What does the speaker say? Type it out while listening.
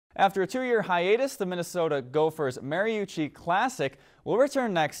After a 2-year hiatus, the Minnesota Gophers Mariucci Classic will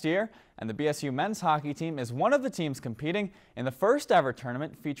return next year, and the BSU men's hockey team is one of the teams competing in the first ever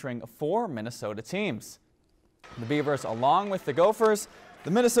tournament featuring 4 Minnesota teams. The Beavers, along with the Gophers, the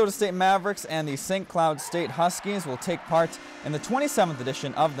Minnesota State Mavericks, and the St. Cloud State Huskies will take part in the 27th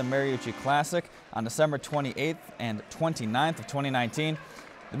edition of the Mariucci Classic on December 28th and 29th of 2019.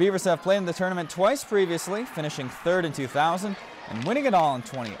 The Beavers have played in the tournament twice previously, finishing 3rd in 2000 and winning it all in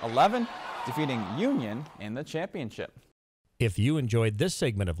 2011, defeating Union in the championship. If you enjoyed this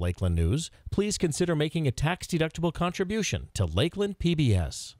segment of Lakeland News, please consider making a tax-deductible contribution to Lakeland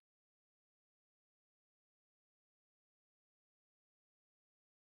PBS.